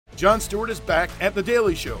Jon Stewart is back at The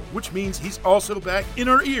Daily Show, which means he's also back in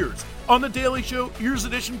our ears on The Daily Show Ears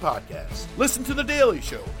Edition podcast. Listen to The Daily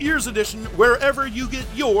Show Ears Edition wherever you get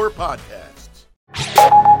your podcasts.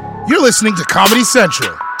 You're listening to Comedy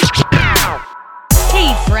Central.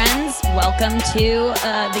 Hey, friends. Welcome to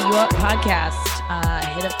the U Up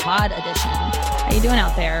podcast, Hit Up Pod edition. How you doing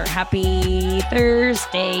out there? Happy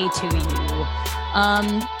Thursday to you.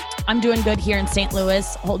 I'm doing good here in St.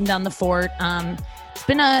 Louis, holding down the fort.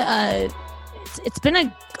 It's been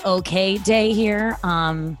a okay day here.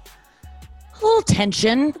 A little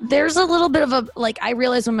tension. There's a little bit of I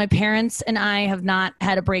realize when my parents and I have not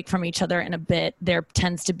had a break from each other in a bit, there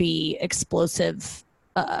tends to be explosive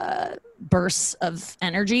bursts of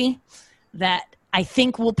energy that I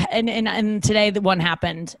think will, and today the one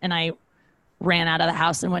happened and I ran out of the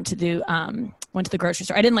house and went to the grocery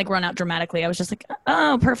store. I didn't run out dramatically. I was just like,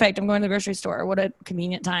 oh, perfect. I'm going to the grocery store. What a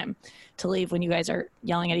convenient time to leave when you guys are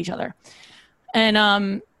yelling at each other.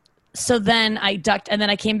 And so then I ducked and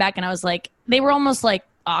then I came back and I was like, they were almost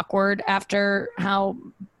awkward after how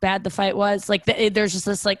bad the fight was. There's just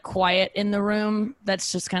this quiet in the room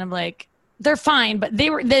that's just kind of they're fine, but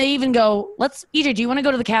they even go, EJ, do you want to go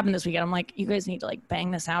to the cabin this weekend? I'm like, you guys need to bang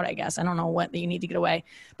this out, I guess. I don't know what you need to get away,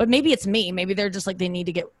 but maybe it's me. Maybe they're just they need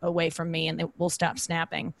to get away from me and they will stop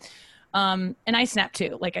snapping. And I snapped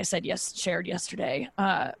too, like I said, shared yesterday.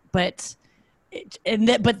 But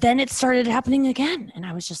then it started happening again. And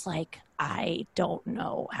I was just I don't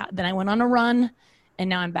know how. Then I went on a run and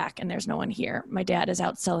now I'm back and there's no one here. My dad is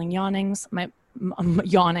out selling yawnings.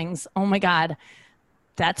 Yawnings. Oh my God.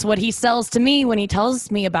 That's what he sells to me when he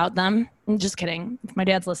tells me about them. I'm just kidding. If my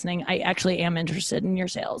dad's listening, I actually am interested in your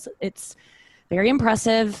sales. It's very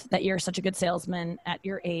impressive that you're such a good salesman at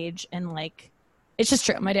your age. And it's just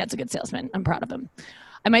true. My dad's a good salesman. I'm proud of him.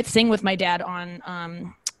 I might sing with my dad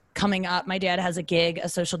on coming up. My dad has a gig, a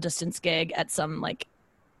social distance gig at some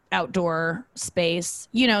outdoor space.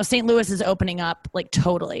 St. Louis is opening up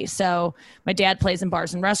totally. So my dad plays in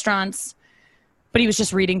bars and restaurants, but he was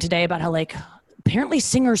just reading today about how apparently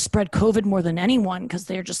singers spread COVID more than anyone because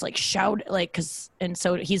they're just and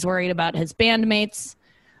so he's worried about his bandmates.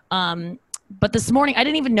 But this morning, I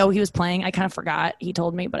didn't even know he was playing. I kind of forgot. He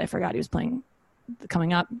told me, but I forgot he was playing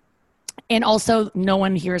coming up. And also no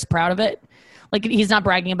one here is proud of it. He's not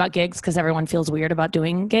bragging about gigs because everyone feels weird about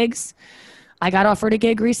doing gigs. I got offered a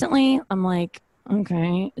gig recently. I'm like,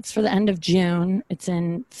 okay, it's for the end of June. It's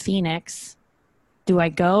in Phoenix. Do I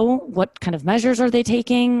go? What kind of measures are they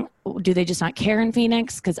taking? Do they just not care in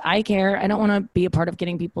Phoenix? Because I care. I don't want to be a part of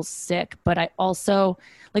getting people sick. But I also,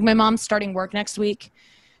 my mom's starting work next week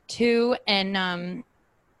too. And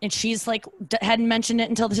she's hadn't mentioned it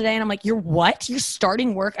until today. And I'm like, you're what? You're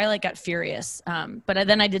starting work? I got furious. But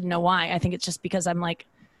then I didn't know why. I think it's just because I'm I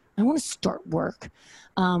want to start work,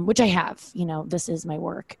 which I have. This is my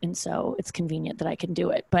work. And so it's convenient that I can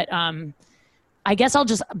do it. But I guess I'll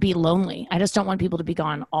just be lonely. I just don't want people to be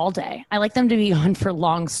gone all day. I like them to be gone for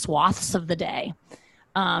long swaths of the day.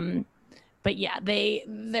 But yeah,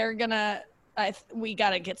 they're gonna. We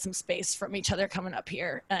gotta get some space from each other coming up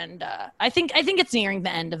here, and I think it's nearing the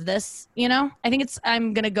end of this. I think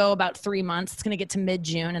I'm gonna go about 3 months. It's gonna get to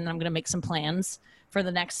mid-June, and then I'm gonna make some plans for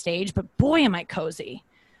the next stage. But boy, am I cozy!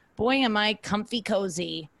 Boy, am I comfy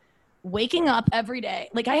cozy. Waking up every day,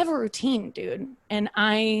 I have a routine, dude, and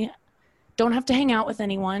I don't have to hang out with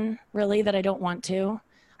anyone really that I don't want to.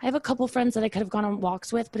 I have a couple friends that I could have gone on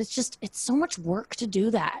walks with, but it's so much work to do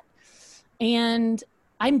that. And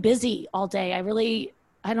I'm busy all day.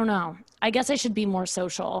 I don't know. I guess I should be more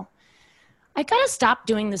social. I got to stop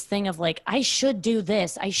doing this thing of I should do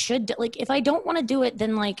this. I should if I don't want to do it,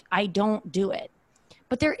 then I don't do it.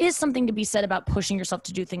 But there is something to be said about pushing yourself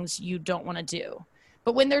to do things you don't want to do.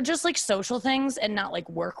 But when they're just social things and not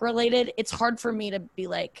work related, it's hard for me to be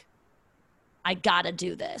I gotta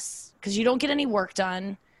do this because you don't get any work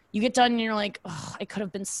done. You get done and you're oh, I could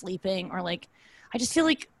have been sleeping, or I just feel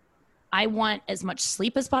I want as much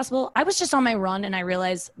sleep as possible. I was just on my run and I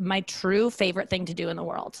realized my true favorite thing to do in the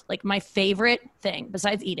world, my favorite thing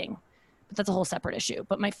besides eating, but that's a whole separate issue.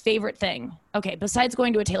 But my favorite thing, okay, besides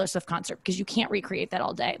going to a Taylor Swift concert, because you can't recreate that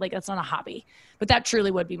all day. That's not a hobby, but that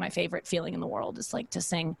truly would be my favorite feeling in the world is to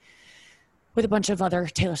sing with a bunch of other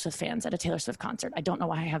Taylor Swift fans at a Taylor Swift concert. I don't know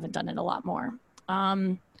why I haven't done it a lot more.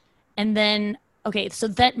 And then, okay, so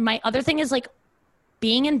that my other thing is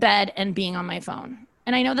being in bed and being on my phone.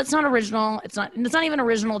 And I know that's not original. It's not even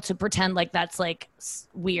original to pretend that's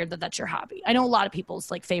weird that that's your hobby. I know a lot of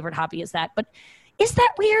people's favorite hobby is that, but is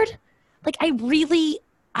that weird? I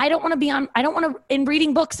don't want to in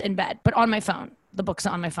reading books in bed, but on my phone, the books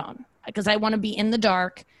on my phone, because I want to be in the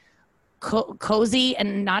dark cozy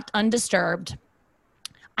and not undisturbed.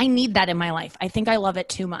 I need that in my life. I think I love it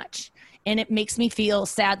too much. And it makes me feel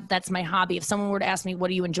sad that's my hobby. If someone were to ask me, what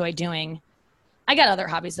do you enjoy doing? I got other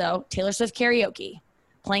hobbies, though. Taylor Swift karaoke,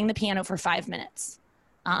 playing the piano for 5 minutes,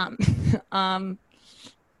 hugging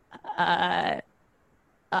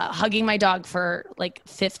my dog for like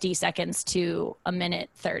 50 seconds to a minute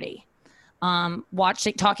 30,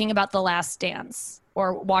 talking about The Last Dance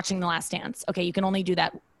or watching The Last Dance. Okay, you can only do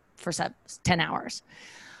that for 10 hours.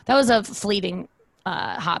 That was a fleeting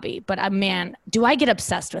hobby, but man, do I get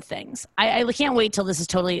obsessed with things. I can't wait till this is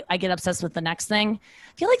totally, I get obsessed with the next thing.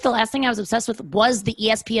 I feel like the last thing I was obsessed with was the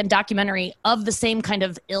ESPN documentary of the same kind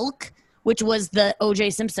of ilk, which was the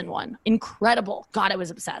O.J. Simpson one. Incredible. God, I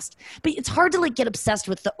was obsessed. But it's hard to like get obsessed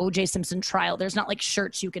with the O.J. Simpson trial. There's not like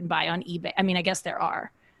shirts you can buy on eBay. I mean, I guess there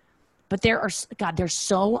are. But there's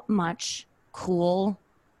so much cool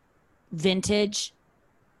vintage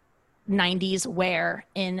 90s wear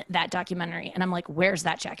in that documentary. And I'm like, where's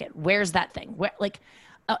that jacket? Where's that thing?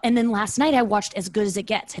 And then last night I watched As Good as It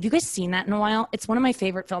Gets. Have you guys seen that in a while? It's one of my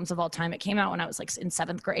favorite films of all time. It came out when I was like in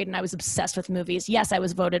 7th grade and I was obsessed with movies. Yes, I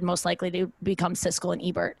was voted most likely to become Siskel and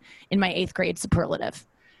Ebert in my 8th grade superlative.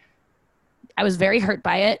 I was very hurt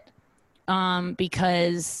by it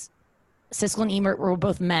because Siskel and Ebert were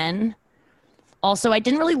both men. Also, I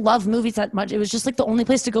didn't really love movies that much. It was just like the only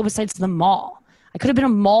place to go besides the mall. I could have been a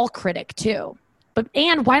mall critic too.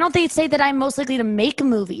 And why don't they say that I'm most likely to make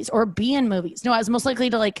movies or be in movies? No, I was most likely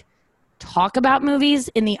to like talk about movies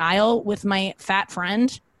in the aisle with my fat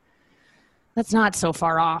friend. That's not so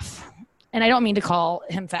far off. And I don't mean to call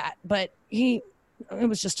him fat, but it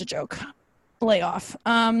was just a joke. Lay off.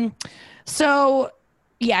 So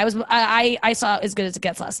yeah, I saw As Good as It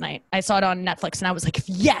Gets last night. I saw it on Netflix and I was like,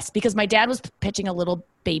 yes, because my dad was pitching a little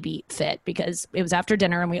baby fit because it was after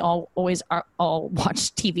dinner and we always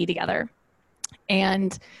watch TV together.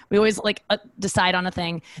 And we always like decide on a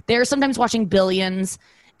thing. They're sometimes watching Billions,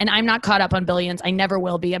 and I'm not caught up on Billions. I never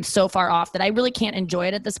will be. I'm so far off that I really can't enjoy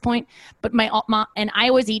it at this point. But my mom and I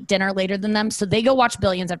always eat dinner later than them, so they go watch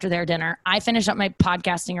Billions after their dinner. I finish up my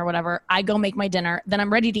podcasting or whatever. I go make my dinner. Then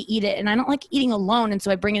I'm ready to eat it, and I don't like eating alone, and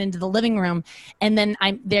so I bring it into the living room, and then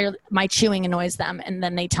my chewing annoys them, and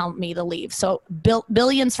then they tell me to leave. So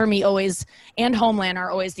Billions for me always, and Homeland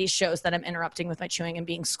are always these shows that I'm interrupting with my chewing and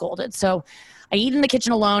being scolded. So I eat in the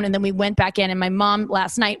kitchen alone, and then we went back in, and my mom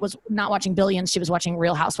last night was not watching Billions. She was watching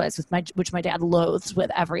Real Housewives, which my dad loathes with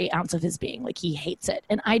every ounce of his being. Like, he hates it.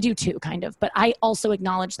 And I do too, kind of. But I also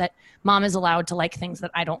acknowledge that mom is allowed to like things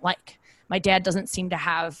that I don't like. My dad doesn't seem to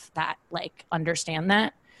have that, like, understand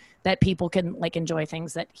that people can, like, enjoy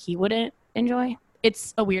things that he wouldn't enjoy.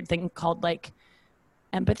 It's a weird thing called, like,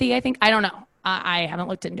 empathy, I think. I don't know. I haven't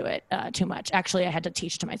looked into it too much. Actually, I had to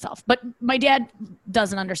teach to myself. But my dad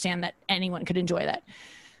doesn't understand that anyone could enjoy that.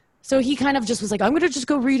 So he kind of just was like, I'm going to just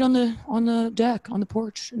go read on the deck, on the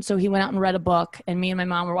porch. And so he went out and read a book, and me and my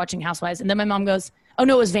mom were watching Housewives. And then my mom goes, oh,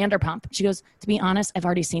 no, it was Vanderpump. She goes, to be honest, I've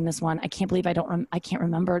already seen this one. I can't believe I can't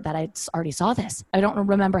remember that I already saw this. I don't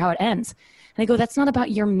remember how it ends. And I go, that's not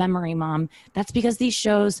about your memory, Mom. That's because these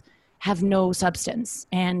shows have no substance,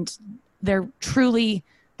 and they're truly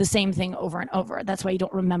the same thing over and over. That's why you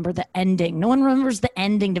don't remember the ending. No one remembers the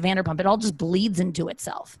ending to Vanderpump. It all just bleeds into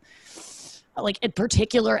itself. Like, in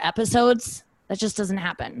particular episodes, that just doesn't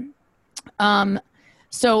happen.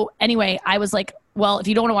 So anyway, I was like, well, if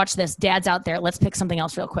you don't want to watch this, Dad's out there. Let's pick something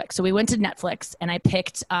else real quick. So we went to Netflix, and I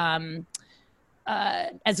picked As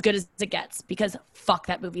Good as It Gets, because fuck,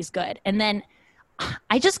 that movie's good. And then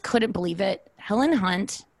I just couldn't believe it. Helen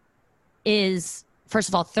Hunt is, first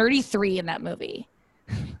of all, 33 in that movie.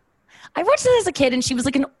 I watched it as a kid, and she was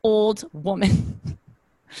like an old woman.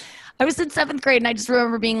 I was in 7th grade, and I just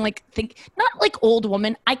remember being like, not like old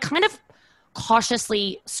woman. I kind of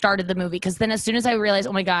cautiously started the movie, because then as soon as I realized,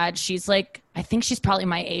 oh my God, she's like, I think she's probably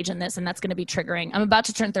my age in this, and that's going to be triggering. I'm about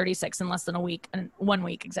to turn 36 in less than a week, and 1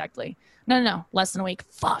 week exactly. No, less than a week.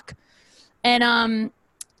 Fuck. And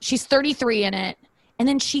she's 33 in it, and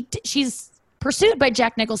then she's pursued by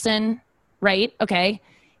Jack Nicholson, right? Okay.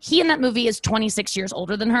 He in that movie is 26 years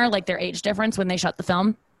older than her, like their age difference when they shot the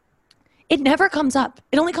film. It never comes up.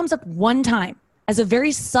 It only comes up one time as a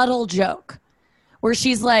very subtle joke where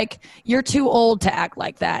she's like, you're too old to act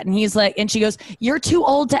like that. And he's like, and she goes, you're too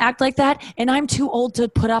old to act like that, and I'm too old to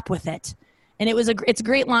put up with it. And it's a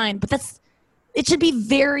great line, but it should be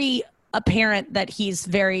very apparent that he's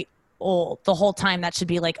very old the whole time. That should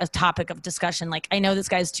be like a topic of discussion. Like, I know this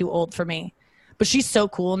guy's too old for me, but she's so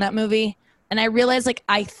cool in that movie. And I realized, like,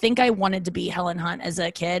 I think I wanted to be Helen Hunt as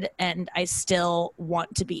a kid, and I still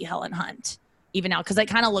want to be Helen Hunt even now, because I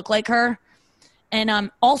kind of look like her.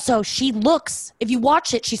 And also, she looks, if you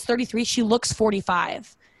watch it, she's 33. She looks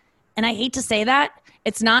 45. And I hate to say that.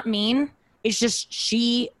 It's not mean. It's just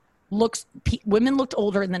women looked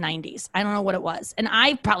older in the 90s. I don't know what it was. And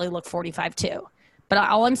I probably look 45 too. But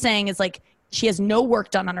all I'm saying is, like, she has no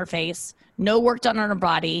work done on her face, no work done on her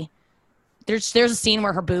body. There's a scene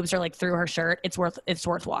where her boobs are like through her shirt. It's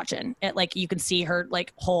worth watching. Like, you can see her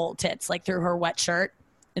like whole tits like through her wet shirt.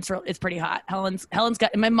 It's pretty hot. Helen's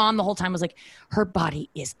got, and my mom the whole time was like, her body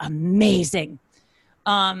is amazing.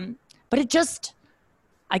 But it just,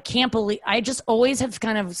 I can't believe, I just always have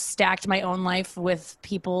kind of stacked my own life with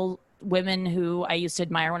women who I used to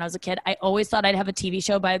admire when I was a kid. I always thought I'd have a TV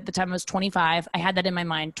show by the time I was 25. I had that in my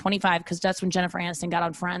mind, 25, because that's when Jennifer Aniston got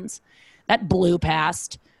on Friends. That blew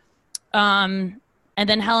past. And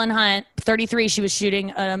then Helen Hunt, 33, she was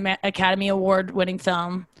shooting an Academy Award winning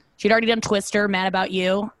film. She'd already done Twister, Mad About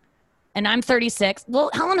You. And I'm 36.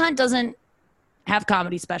 Well, Helen Hunt doesn't have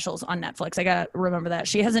comedy specials on Netflix. I got to remember that.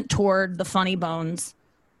 She hasn't toured the Funny Bones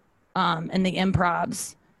and the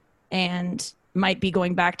Improvs, and might be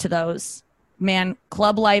going back to those. Man,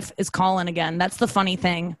 club life is calling again. That's the funny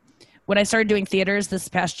thing. When I started doing theaters this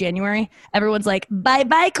past January, everyone's like,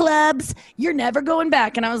 bye-bye clubs. You're never going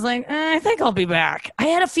back. And I was like, I think I'll be back. I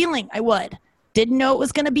had a feeling I would. Didn't know it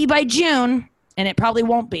was going to be by June, and it probably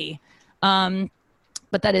won't be.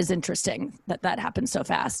 But that is interesting that happened so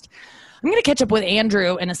fast. I'm going to catch up with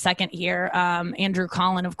Andrew in a second here. Andrew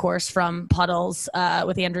Collin, of course, from Puddles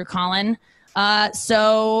with Andrew Collin.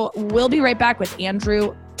 So we'll be right back with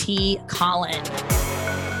Andrew T. Collin.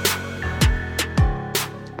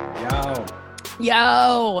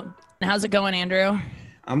 Yo. How's it going, Andrew?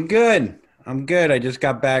 I'm good. I just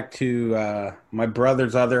got back to my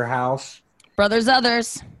brother's other house. Brothers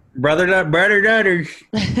Others. He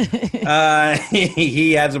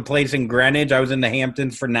has a place in Greenwich. I was in the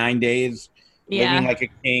Hamptons for 9 days, living like a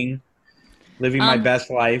king, living my best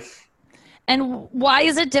life. And why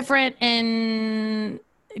is it different in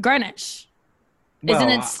Greenwich? Well,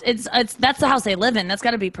 Isn't it's that's the house they live in? That's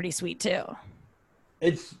got to be pretty sweet too.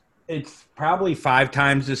 It's probably 5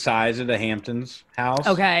 times the size of the Hamptons house.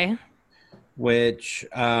 Okay. Which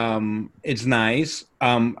it's nice.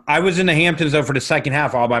 I was in the Hamptons though for the second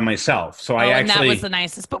half all by myself. So and that was the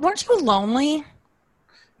nicest. But weren't you lonely?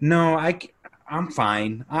 No, I'm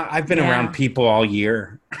fine. I've been around people all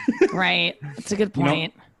year. Right. That's a good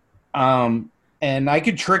point. And I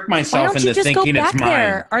could trick myself into thinking it's mine.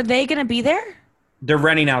 There? Are they going to be there? They're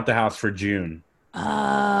renting out the house for June.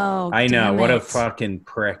 Oh, I know. What a fucking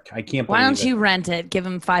prick. I can't believe it. Why don't you rent it? Give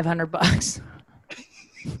him $500.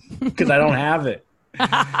 Because I don't have it.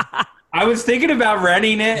 I was thinking about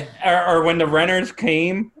renting it, or when the renters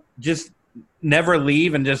came, just never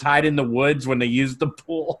leave and just hide in the woods when they use the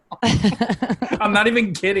pool. I'm not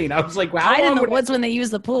even kidding. I was like, wow. Hide in the woods when they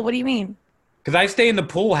use the pool? What do you mean? Because I stay in the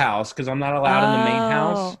pool house because I'm not allowed in the main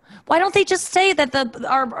house. Why don't they just say that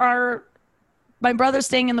my brother's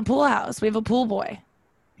staying in the pool house? We have a pool boy.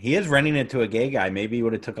 He is renting it to a gay guy. Maybe he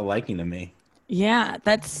would have took a liking to me. Yeah,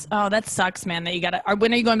 that sucks, man. That you gotta.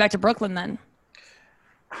 When are you going back to Brooklyn then?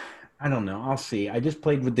 I don't know. I'll see. I just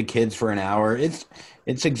played with the kids for an hour. It's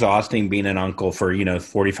exhausting being an uncle for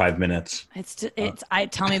 45 minutes.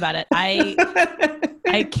 Tell me about it.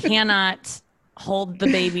 I cannot hold the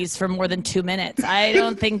babies for more than 2 minutes. I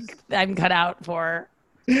don't think I'm cut out for.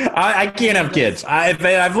 I can't have kids.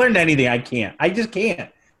 I've learned anything. I can't. I just can't.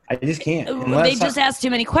 They just ask too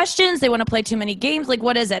many questions. They want to play too many games. Like,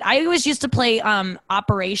 what is it? I always used to play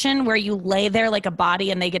Operation, where you lay there like a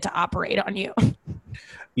body and they get to operate on you.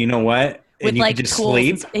 You know what? With you like just tools,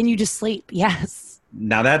 sleep. And you just sleep. Yes.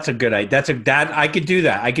 Now that's a good idea. I could do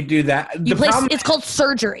that. It's called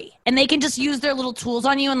surgery, and they can just use their little tools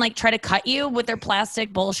on you and like try to cut you with their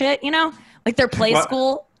plastic bullshit. Like their play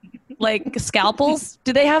school, like scalpels.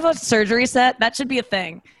 Do they have a surgery set? That should be a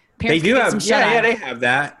thing. Parents, they do have. Yeah, they have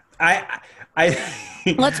that.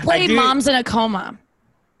 Let's play Moms in a Coma.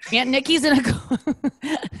 Aunt Nikki's in a coma.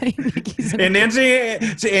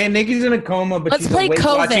 Aunt Nikki's in a coma, but Let's she's play awake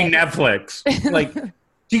COVID. watching Netflix. Like,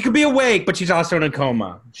 she could be awake, but she's also in a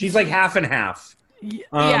coma. She's like half and half.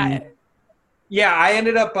 Yeah, I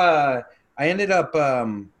ended up.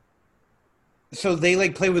 So they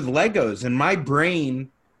like play with Legos, and my brain,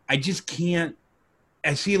 I just can't.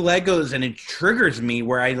 I see Legos and it triggers me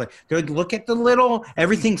where they're like, look at the little,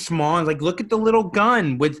 everything's small. And like, look at the little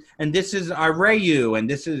gun and this is Arayu and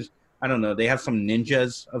this is, I don't know. They have some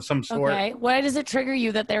ninjas of some sort. Okay. Why does it trigger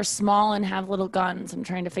you that they're small and have little guns? I'm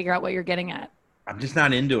trying to figure out what you're getting at. I'm just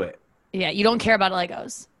not into it. Yeah. You don't care about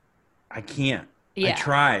Legos. I can't. Yeah. I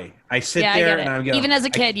try. I sit there and I go. Even as a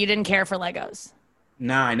kid, you didn't care for Legos.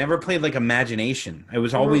 Nah, I never played like Imagination. I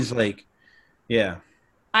was always like, yeah.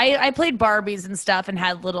 I played Barbies and stuff and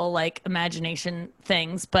had little like imagination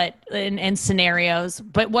things, but and scenarios.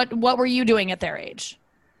 But what were you doing at their age?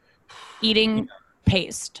 Eating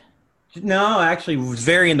paste. No, actually, was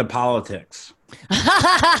very into politics.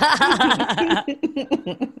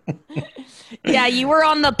 Yeah, you were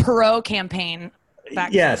on the Perot campaign.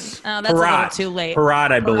 Yes. Oh, that's Perot. A little too late.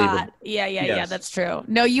 Perot, I believe it. Yeah, that's true.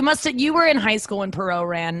 No, you were in high school when Perot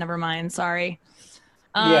ran. Never mind. Sorry.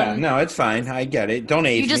 Yeah, no, it's fine. I get it. Don't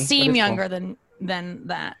age me. You just seem younger than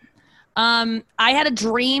that. I had a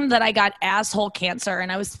dream that I got asshole cancer,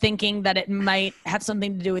 and I was thinking that it might have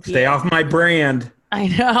something to do with you. Stay off my brand. I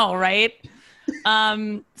know, right?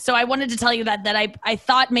 So I wanted to tell you that I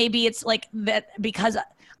thought maybe it's like that because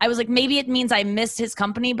I was like, maybe it means I missed his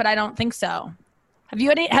company, but I don't think so.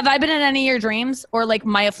 Have I been in any of your dreams or like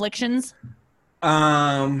my afflictions?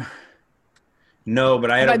 No, but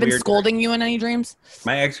Have I been scolding you in any dreams?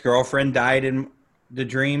 My ex-girlfriend died in the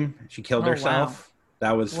dream. She killed herself. Wow.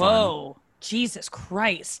 That was fun. Whoa, Jesus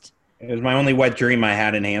Christ. It was my only wet dream I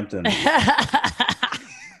had in Hampton.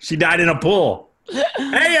 She died in a pool.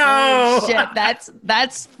 Hey-o! Shit,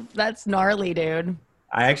 that's gnarly, dude.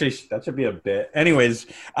 That should be a bit. Anyways,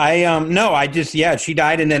 she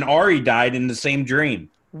died and then Ari died in the same dream.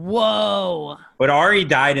 Whoa. But Ari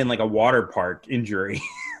died in like a water park injury.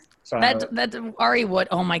 That Ari Wood.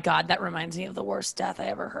 Oh my God, that reminds me of the worst death I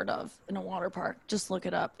ever heard of in a water park. Just look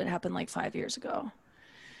it up. It happened like 5 years ago.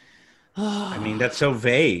 I mean, that's so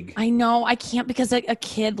vague. I know. I can't because a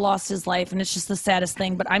kid lost his life, and it's just the saddest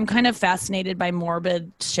thing. But I'm kind of fascinated by morbid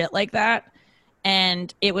shit like that.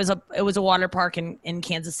 And it was a water park in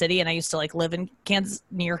Kansas City, and I used to like live in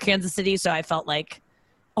near Kansas City, so I felt like,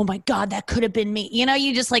 oh my God, that could have been me. You know,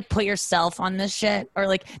 you just like put yourself on this shit, or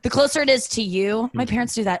like the closer it is to you. My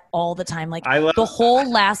parents do that all the time. Like the whole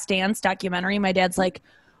Last Dance documentary. My dad's like,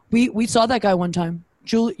 we saw that guy one time.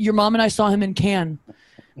 Julie, your mom and I saw him in Cannes.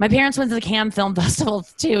 My parents went to the Cannes Film Festival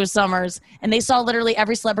 2 summers, and they saw literally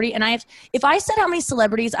every celebrity. And if I said how many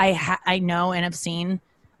celebrities I know and have seen,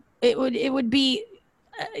 it would be.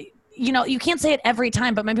 You know, you can't say it every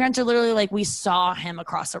time, but my parents are literally like, we saw him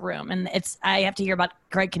across a room, and I have to hear about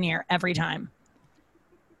Greg Kinnear every time.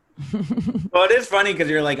 Well, it is funny because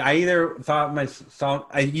you're like, I either thought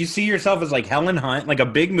you see yourself as like Helen Hunt, like a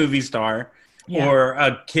big movie star, or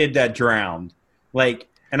a kid that drowned. Like,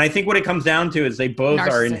 and I think what it comes down to is they both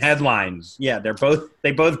are in headlines. Yeah, they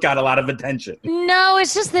both got a lot of attention. No,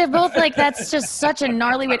 it's just they're both like, that's just such a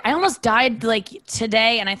gnarly way. I almost died like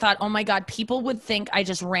today, and I thought, oh my God, people would think I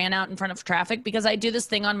just ran out in front of traffic because I do this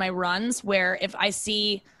thing on my runs where if I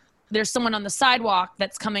see there's someone on the sidewalk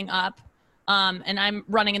that's coming up, and I'm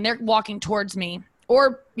running and they're walking towards me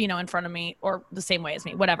or, you know, in front of me or the same way as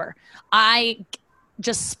me, whatever, I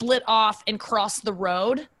just split off and cross the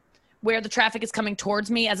road where the traffic is coming towards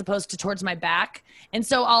me as opposed to towards my back. And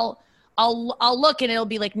so I'll look and it'll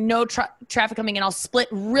be like no traffic coming in. I'll split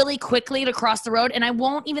really quickly to cross the road and I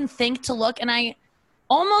won't even think to look. And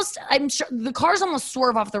I'm sure the cars almost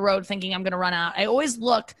swerve off the road thinking I'm going to run out. I always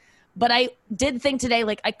look, but I did think today,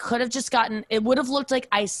 like I could have just it would have looked like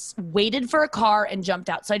I waited for a car and jumped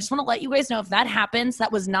out. So I just want to let you guys know if that happens,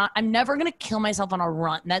 I'm never going to kill myself on a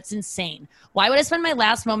run. That's insane. Why would I spend my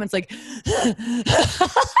last moments like,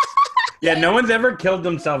 yeah, no one's ever killed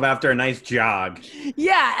themselves after a nice jog.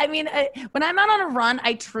 Yeah, I mean, when I'm out on a run,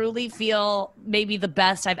 I truly feel maybe the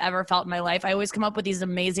best I've ever felt in my life. I always come up with these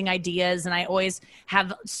amazing ideas, and I always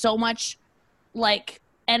have so much, like,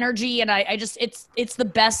 energy, and I just it's the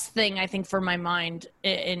best thing, I think, for my mind.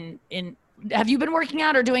 Have you been working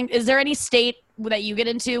out or is there any state that you get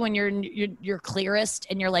into when you're clearest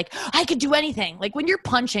and you're like, I could do anything? Like, when you're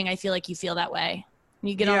punching, I feel like you feel that way.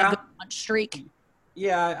 You get on a good punch streak.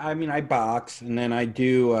 Yeah, I mean, I box, and then I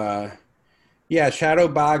do, shadow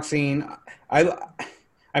boxing.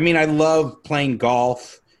 I mean, I love playing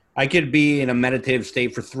golf. I could be in a meditative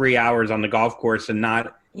state for 3 hours on the golf course and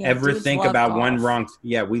not ever think about golf. One wrong.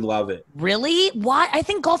 Yeah, we love it. Really? Why? I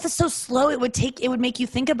think golf is so slow. It would make you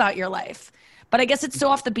think about your life. But I guess it's so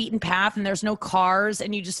off the beaten path, and there's no cars,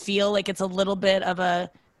 and you just feel like it's a little bit of a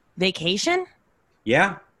vacation.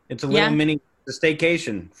 Yeah, it's a little mini. The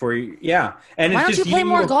staycation for you, yeah. And why don't you play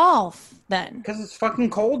more golf then? Because it's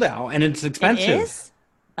fucking cold out and it's expensive. It is?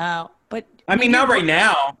 Oh, but I mean, not right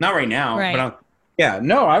now. Right. But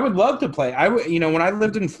I would love to play. When I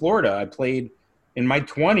lived in Florida, I played in my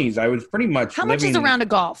 20s. I was pretty much. How much is a round of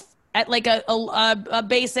golf at like a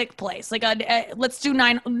basic place? Like let's do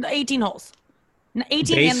 18 holes.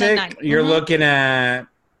 18 basic, and then 9. You're looking at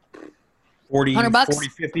 40,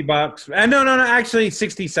 $50. No, actually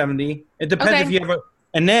 60, 70. It depends if you have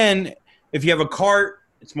And then if you have a cart,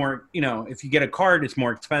 it's more, if you get a cart, it's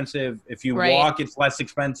more expensive. If you walk, it's less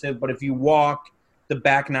expensive. But if you walk, the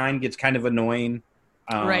back 9 gets kind of annoying.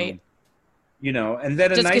 Right. And then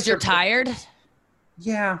just because you're tired?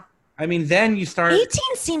 Yeah. I mean, then you start. 18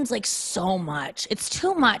 seems like so much. It's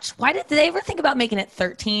too much. Why did they ever think about making it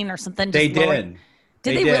 13 or something? They did.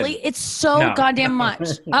 Did they really? It's so goddamn much.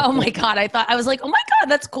 Oh my God. I was like, oh my God,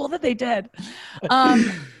 that's cool that they did.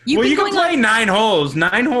 You can play 9 holes.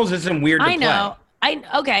 9 holes isn't weird to play. I know.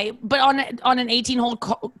 Okay. But on an 18-hole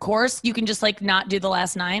course, you can just like not do the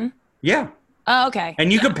last 9? Yeah. Oh, okay.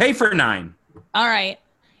 And you can pay for 9. All right.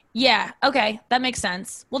 Yeah. Okay. That makes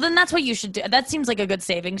sense. Well, then that's what you should do. That seems like a good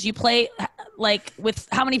savings. You play like with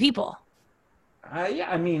how many people? Yeah.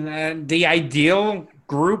 I mean, the ideal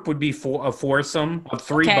group would be a foursome of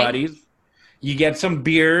 3 buddies. You get some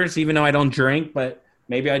beers, even though I don't drink, but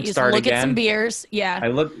maybe I'd start again. Look at some beers. Yeah. I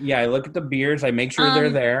look at the beers. I make sure they're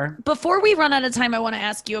there. Before we run out of time, I want to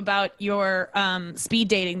ask you about your speed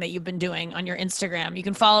dating that you've been doing on your Instagram. You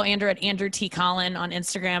can follow Andrew at Andrew T. Collin on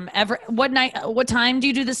Instagram. What time do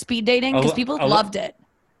you do the speed dating? Because people loved it.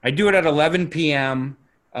 I do it at 11 p.m.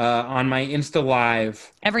 On my Insta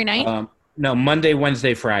Live. Every night? No, Monday,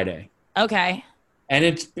 Wednesday, Friday. Okay. And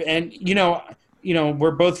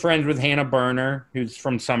we're both friends with Hannah Berner, who's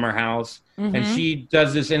from Summer House. Mm-hmm. And she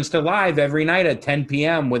does this Insta Live every night at 10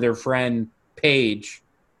 p.m. with her friend Paige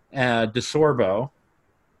DeSorbo,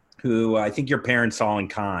 who I think your parents saw in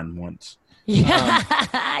Cannes once.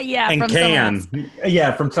 Yeah, yeah, and Cannes.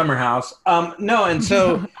 Yeah, from Summer House. And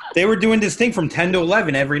so they were doing this thing from 10 to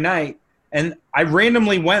 11 every night. And I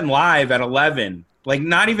randomly went live at 11.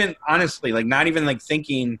 Not even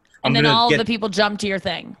thinking. And then all the people jumped to your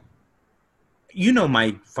thing.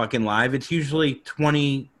 My fucking live. It's usually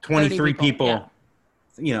 23 people.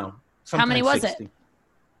 Yeah. How many was 60. it?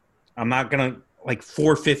 I'm not going to,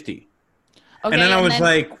 450. Okay, and then I was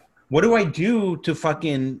like, what do I do to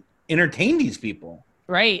fucking entertain these people?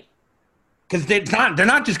 Right. Because they're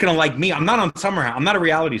not just going to like me. I'm not on Summer House. I'm not a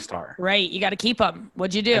reality star. Right. You got to keep them.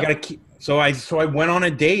 What'd you do? So I went on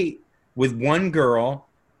a date with one girl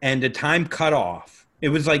and the time cut off. It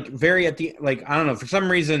was very at the, I don't know, for some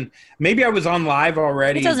reason, maybe I was on live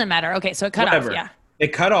already. It doesn't matter. Okay, so it cut off, yeah. It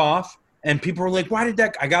cut off, and people were like, why did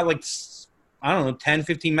that? I got 10,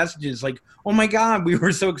 15 messages oh my God, we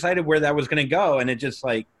were so excited where that was going to go. And it just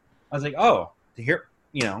I was like, oh, here,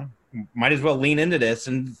 might as well lean into this.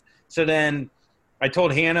 And so then I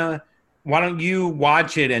told Hannah, why don't you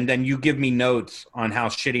watch it and then you give me notes on how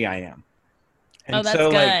shitty I am. And that's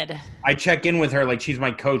good. I check in with her she's my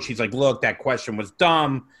coach. She's like, look, that question was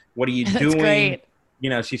dumb. What are you doing? Great.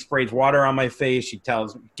 She sprays water on my face. She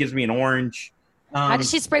gives me an orange. How did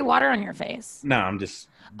she spray water on your face? No, I'm just.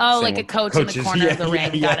 Like a coach in the corner of the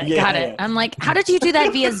ring. Got it. I'm like, how did you do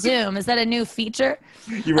that via Zoom? Is that a new feature?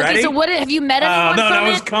 You ready? Okay, so have you met anyone no, from that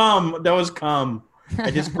was cum. That was cum. I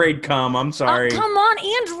just sprayed cum. I'm sorry. Oh, come on,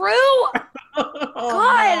 Andrew.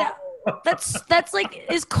 God. No. That's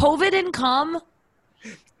is COVID in cum?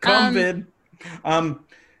 COVID.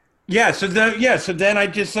 So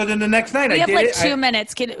then the next night we I did it. We have 2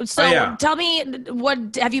 minutes. Tell me,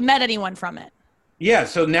 have you met anyone from it? Yeah,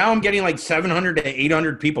 so now I'm getting 700 to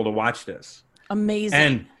 800 people to watch this.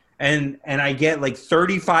 Amazing. And I get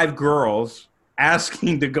 35 girls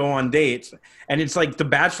asking to go on dates. And it's The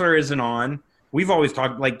Bachelor isn't on. We've always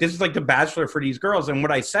talked this is The Bachelor for these girls. And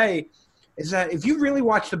what I say is that if you really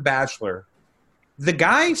watch The Bachelor, the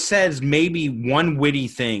guy says maybe one witty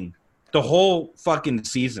thing the whole fucking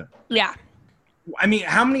season. Yeah. I mean,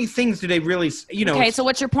 how many things do they really, Okay, so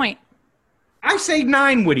what's your point? I say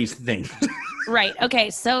 9 witty things. Right.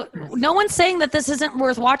 Okay. So no one's saying that this isn't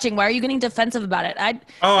worth watching. Why are you getting defensive about it?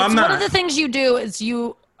 I'm not. One of the things you do is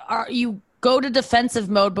you go to defensive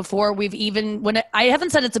mode before I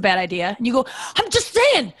haven't said it's a bad idea. You go, I'm just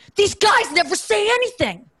saying, these guys never say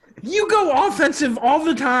anything. You go offensive all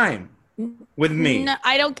the time. With me. No,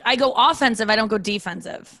 I don't. I go offensive. I don't go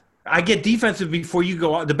defensive. I get defensive before you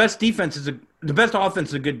go. The best offense is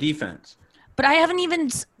a good defense. But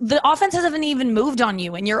the offense hasn't even moved on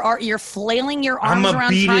you, and you're flailing your arms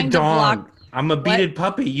around trying to block. I'm a beaded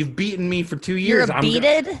puppy. You've beaten me for 2 years. You're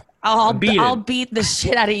beaded? I'll beat the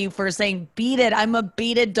shit out of you for saying beaded. I'm a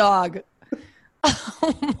beaded dog.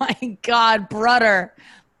 Oh my God, brother.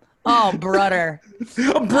 Oh, brother.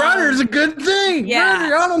 Brother's a good thing.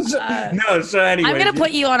 Yeah. So anyway. I'm going to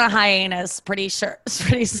put you on a hiatus pretty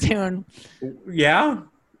soon. Yeah?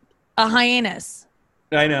 A hiatus.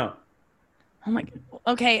 I know. Oh my God.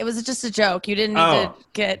 Okay, it was just a joke. You didn't need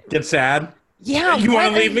to get sad? Yeah. You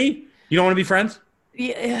want to leave me? You don't want to be friends?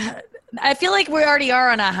 Yeah. I feel like we already are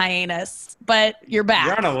on a hiatus, but you're back.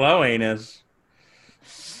 You're on a low anus.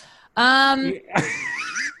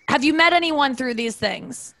 Have you met anyone through these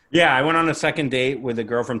things? Yeah, I went on a second date with a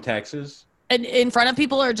girl from Texas. In front of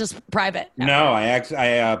people or just private? No,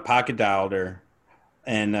 I pocket dialed her.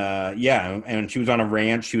 And and she was on a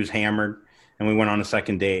ranch. She was hammered. And we went on a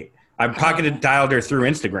second date. I pocket dialed her through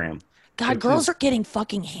Instagram. God, girls are getting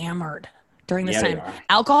fucking hammered during this time. They are.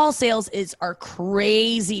 Alcohol sales are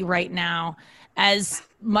crazy right now, as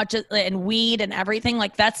much as and weed and everything.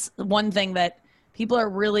 Like that's one thing that people are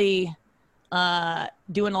really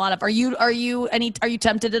doing a lot of. Are you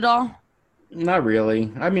tempted at all? Not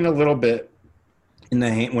really. I mean, a little bit.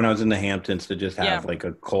 When I was in the Hamptons to just have like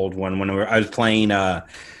a cold one. When I was playing not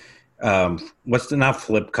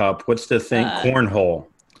flip cup? What's the thing? Cornhole.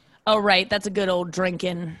 Oh right, that's a good old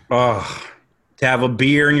drinking. Oh, to have a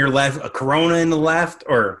beer in your left, a Corona in the left,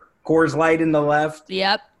 or Coors Light in the left.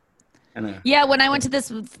 Yep. Yeah, when I went to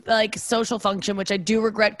this like social function, which I do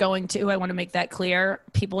regret going to, I want to make that clear.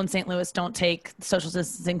 People in St. Louis don't take social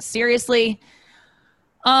distancing seriously.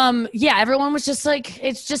 Everyone was just like,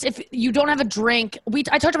 it's just if you don't have a drink.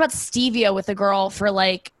 I talked about stevia with a girl for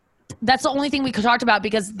like, that's the only thing we could talk about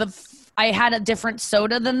because I had a different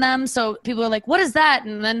soda than them. So people are like, what is that?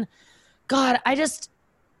 And then, God,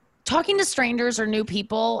 talking to strangers or new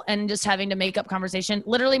people and just having to make up conversation.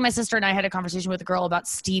 Literally, my sister and I had a conversation with a girl about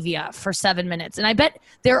stevia for 7 minutes. And I bet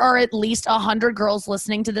there are at least 100 girls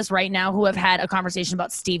listening to this right now who have had a conversation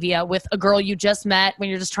about stevia with a girl you just met when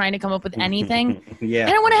you're just trying to come up with anything. Yeah.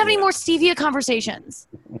 I don't want to have any more stevia conversations.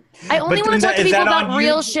 I only want to talk to people about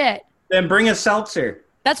real shit. Then bring a seltzer.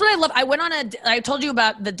 That's what I love. I told you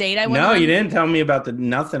about the date I went on. No, you didn't tell me about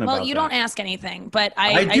nothing about that. Well, you don't ask anything, but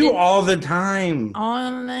I do all the time.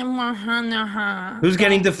 Who's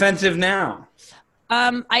getting defensive now?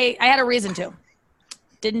 I had a reason to.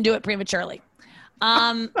 Didn't do it prematurely.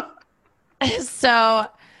 So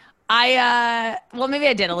maybe I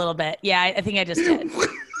did a little bit. Yeah, I think I just did.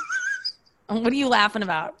 What are you laughing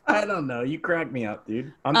about? I don't know. You cracked me up,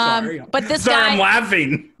 dude. I'm sorry. But this guy, I'm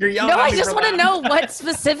laughing. You're yelling. No, I just want to know what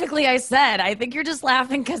specifically I said. I think you're just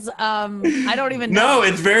laughing because I don't even know. No,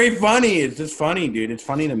 it's very funny. It's just funny, dude. It's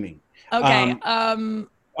funny to me. Okay.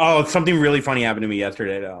 Something really funny happened to me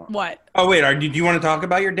yesterday, though. What? Oh, wait. Do you want to talk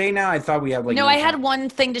about your day now? I thought we had like. No, I had one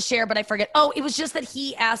thing to share, but I forget. Oh, it was just that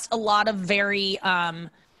he asked a lot of very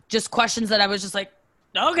just questions that I was just like,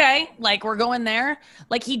 okay, like we're going there.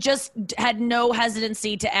 Like he just had no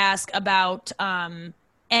hesitancy to ask about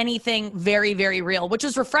anything very, very real, which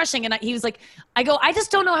was refreshing. And he was like, I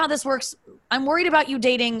just don't know how this works. I'm worried about you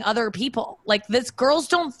dating other people. Like girls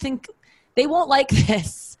don't think they won't like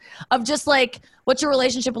this of just like, what's your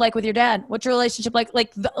relationship like with your dad? What's your relationship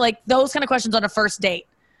like those kind of questions on a first date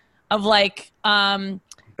of like, but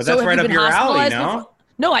that's right up your alley, no?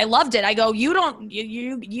 No, I loved it. I go,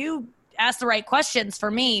 you ask the right questions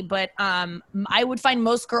for me, but I would find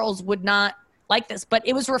most girls would not like this, but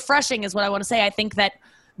it was refreshing is what I want to say. I think that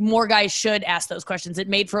more guys should ask those questions. It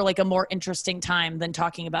made for like a more interesting time than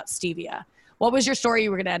talking about stevia. What was your story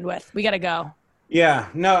you were going to end with? We got to go. Yeah,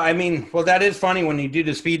 no, I mean, well, that is funny when you do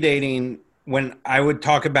the speed dating, when I would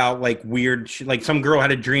talk about like weird, like some girl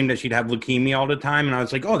had a dream that she'd have leukemia all the time. And I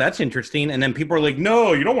was like, oh, that's interesting. And then people are like,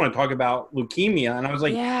 no, you don't want to talk about leukemia. And I was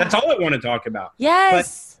like, That's all I want to talk about.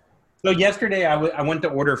 Yes. So yesterday I went to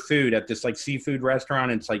order food at this like seafood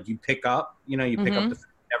restaurant. It's like you pick up the food,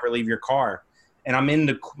 never leave your car. And I'm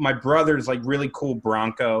in my brother's like really cool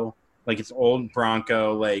Bronco, like it's old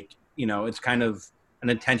Bronco, like, it's kind of an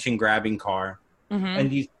attention grabbing car. Mm-hmm. And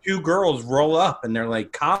these two girls roll up and they're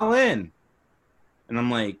like, Colin. And I'm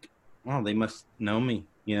like, oh, they must know me,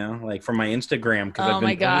 like from my Instagram. Oh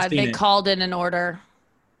my God. They called in an order.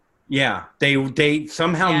 Yeah. They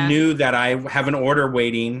somehow knew that I have an order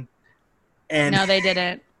waiting. And no, they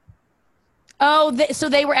didn't. Oh, so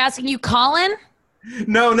they were asking you, Colin?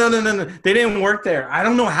 No. They didn't work there. I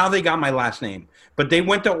don't know how they got my last name, but they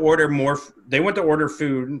went to order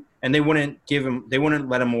food and they wouldn't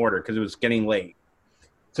let them order because it was getting late.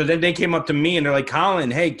 So then they came up to me and they're like, Colin,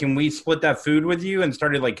 hey, can we split that food with you? And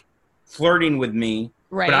started like flirting with me.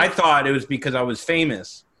 Right. But I thought it was because I was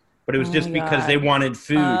famous, but it was just because they wanted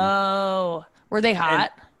food. Oh, were they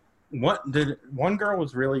hot? And one girl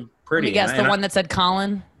was really pretty. You guess the one that said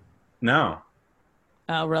Colin? No.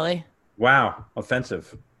 Oh, really? Wow.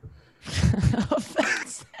 Offensive.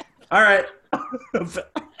 Offensive. All right.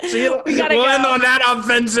 See, we'll end on that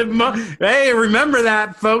offensive. Hey, remember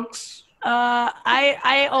that, folks.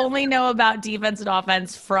 I only know about defense and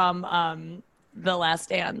offense from The Last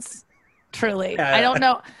Dance. Truly. I don't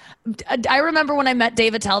know. I remember when I met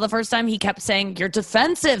Dave Attell the first time, he kept saying, "You're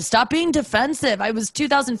defensive. Stop being defensive." I was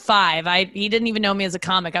 2005. He didn't even know me as a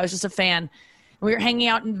comic. I was just a fan. We were hanging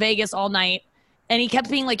out in Vegas all night, and he kept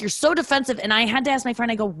being like, "You're so defensive." And I had to ask my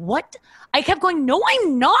friend, I go, "What?" I kept going, "No,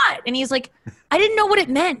 I'm not." And he's like, "I didn't know what it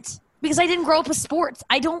meant because I didn't grow up with sports.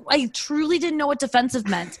 I truly didn't know what defensive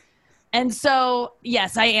meant." And so,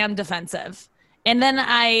 yes, I am defensive. And then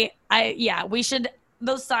we should,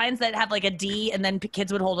 those signs that have like a D and then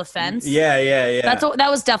kids would hold a fence. Yeah. That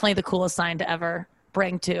was definitely the coolest sign to ever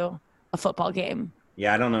bring to a football game.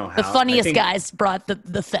 Yeah, I don't know how. The funniest guys brought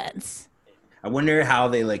the fence. I wonder how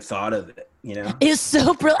they like thought of it, you know? It was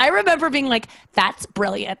so brilliant. I remember being like, that's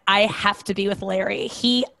brilliant. I have to be with Larry.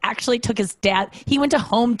 He actually took his dad. He went to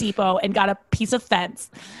Home Depot and got a piece of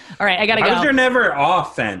fence. All right, I got to go. Why was there never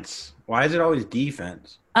offense? Why is it always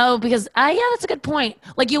defense? Oh, because, yeah, that's a good point.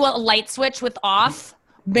 Like you want a light switch with off?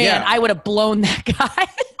 Man, Yeah. I would have blown that guy.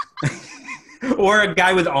 Or a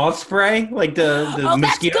guy with off spray, like the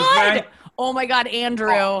mosquito spray. Oh my God,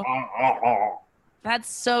 Andrew.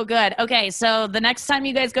 That's so good. Okay, so the next time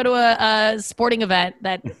you guys go to a sporting event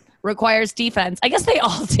that requires defense, I guess they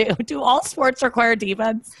all do. Do all sports require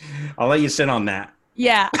defense? I'll let you sit on that.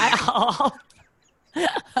 Yeah.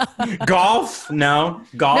 Golf? No.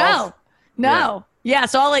 Golf? No. Yeah,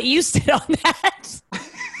 so I'll let you sit on that.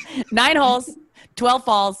 9 holes, 12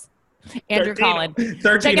 falls. Andrew Collin.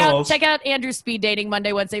 13 holes. Check out Andrew's Speed Dating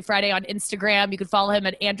Monday, Wednesday, Friday on Instagram. You can follow him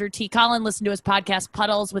at Andrew T. Collin. Listen to his podcast,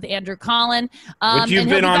 Puddles with Andrew Collin. Which you've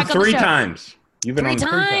been on 3 times. You've been on 3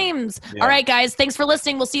 times. Yeah. All right, guys. Thanks for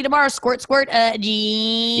listening. We'll see you tomorrow. Squirt, squirt.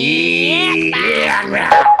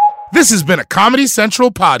 This has been a Comedy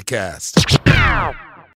Central podcast.